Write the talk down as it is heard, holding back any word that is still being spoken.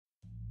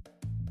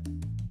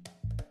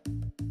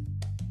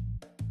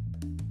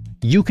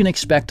You can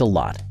expect a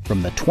lot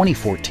from the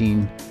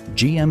 2014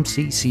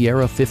 GMC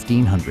Sierra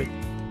 1500.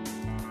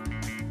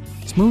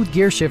 Smooth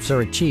gear shifts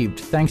are achieved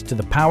thanks to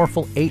the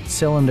powerful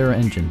 8-cylinder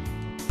engine,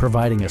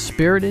 providing a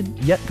spirited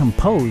yet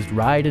composed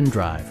ride and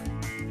drive.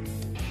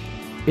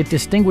 It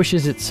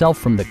distinguishes itself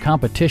from the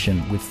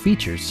competition with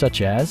features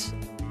such as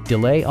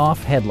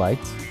delay-off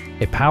headlights,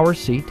 a power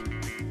seat,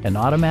 an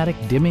automatic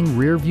dimming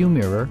rear-view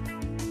mirror,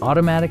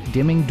 automatic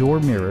dimming door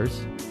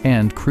mirrors,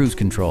 and cruise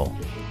control.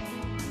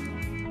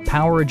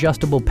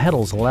 Power-adjustable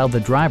pedals allow the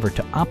driver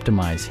to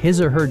optimize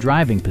his or her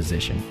driving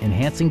position,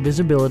 enhancing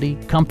visibility,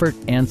 comfort,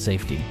 and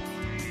safety.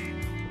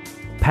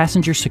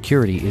 Passenger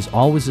security is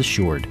always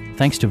assured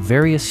thanks to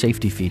various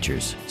safety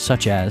features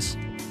such as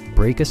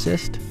brake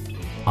assist,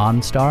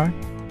 OnStar,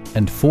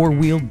 and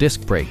 4-wheel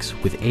disc brakes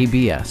with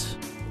ABS.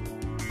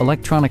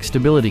 Electronic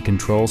stability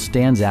control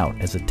stands out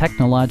as a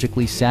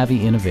technologically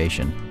savvy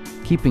innovation,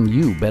 keeping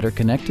you better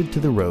connected to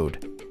the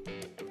road.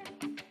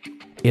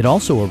 It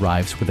also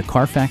arrives with a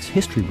Carfax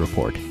history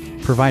report,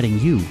 providing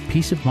you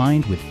peace of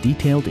mind with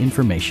detailed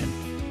information.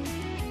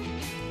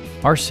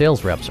 Our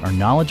sales reps are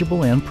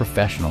knowledgeable and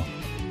professional.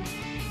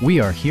 We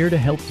are here to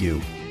help you.